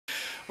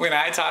When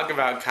I talk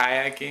about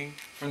kayaking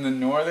from the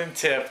northern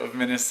tip of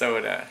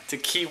Minnesota to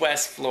Key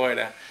West,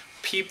 Florida,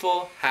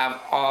 people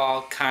have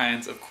all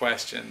kinds of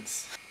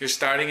questions. You're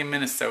starting in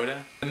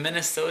Minnesota?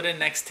 Minnesota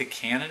next to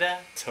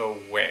Canada? To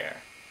where?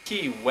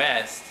 Key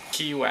West.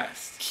 Key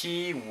West.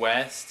 Key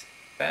West? Is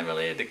that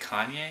related to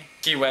Kanye?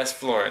 Key West,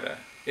 Florida.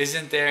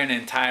 Isn't there an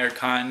entire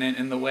continent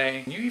in the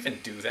way? Can you even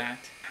do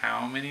that?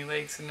 How many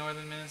lakes in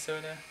northern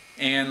Minnesota?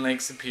 And Lake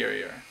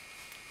Superior.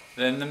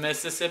 Then the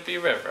Mississippi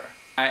River.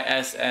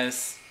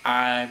 ISSIPP.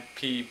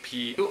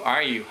 Who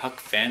are you, Huck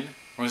Finn?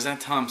 Or was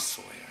that Tom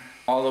Sawyer?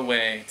 All the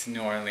way to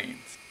New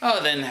Orleans. Oh,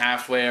 then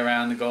halfway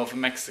around the Gulf of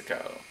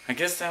Mexico. I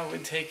guess that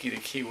would take you to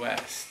Key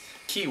West.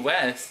 Key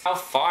West? How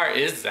far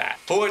is that?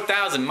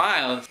 4,000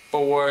 miles.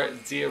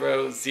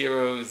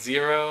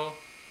 4,000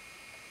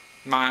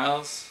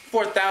 miles.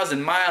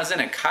 4,000 miles in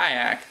a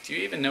kayak. Do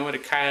you even know what a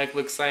kayak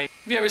looks like?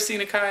 Have you ever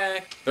seen a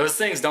kayak? Those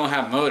things don't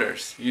have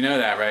motors. You know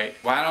that, right?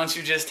 Why don't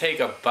you just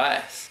take a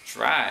bus?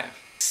 Drive.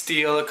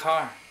 Steal a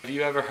car. Have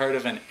you ever heard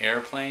of an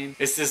airplane?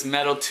 It's this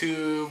metal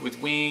tube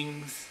with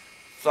wings,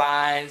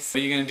 flies.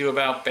 What are you gonna do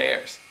about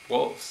bears,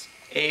 wolves,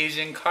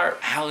 Asian carp,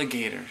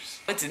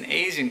 alligators? What's an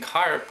Asian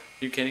carp?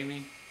 Are you kidding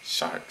me?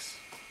 Sharks.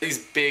 These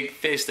big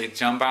fish, they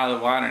jump out of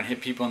the water and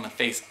hit people in the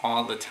face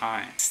all the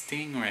time.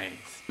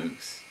 Stingrays,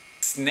 moose,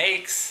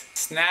 snakes,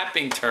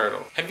 snapping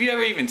turtle. Have you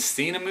ever even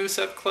seen a moose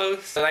up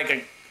close? Like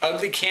an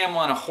ugly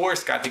camel and a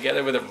horse got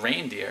together with a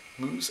reindeer.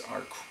 Moose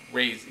are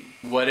crazy.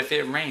 What if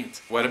it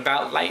rains? What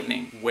about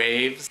lightning?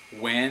 Waves,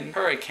 wind,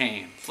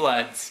 hurricane,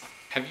 floods.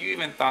 Have you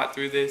even thought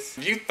through this?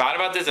 Have you thought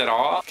about this at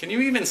all? Can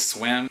you even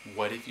swim?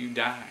 What if you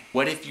die?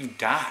 What if you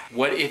die?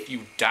 What if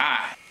you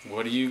die?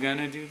 What are you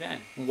gonna do then?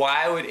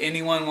 Why would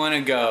anyone want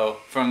to go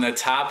from the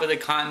top of the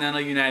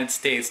continental United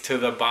States to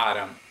the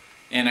bottom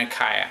in a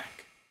kayak?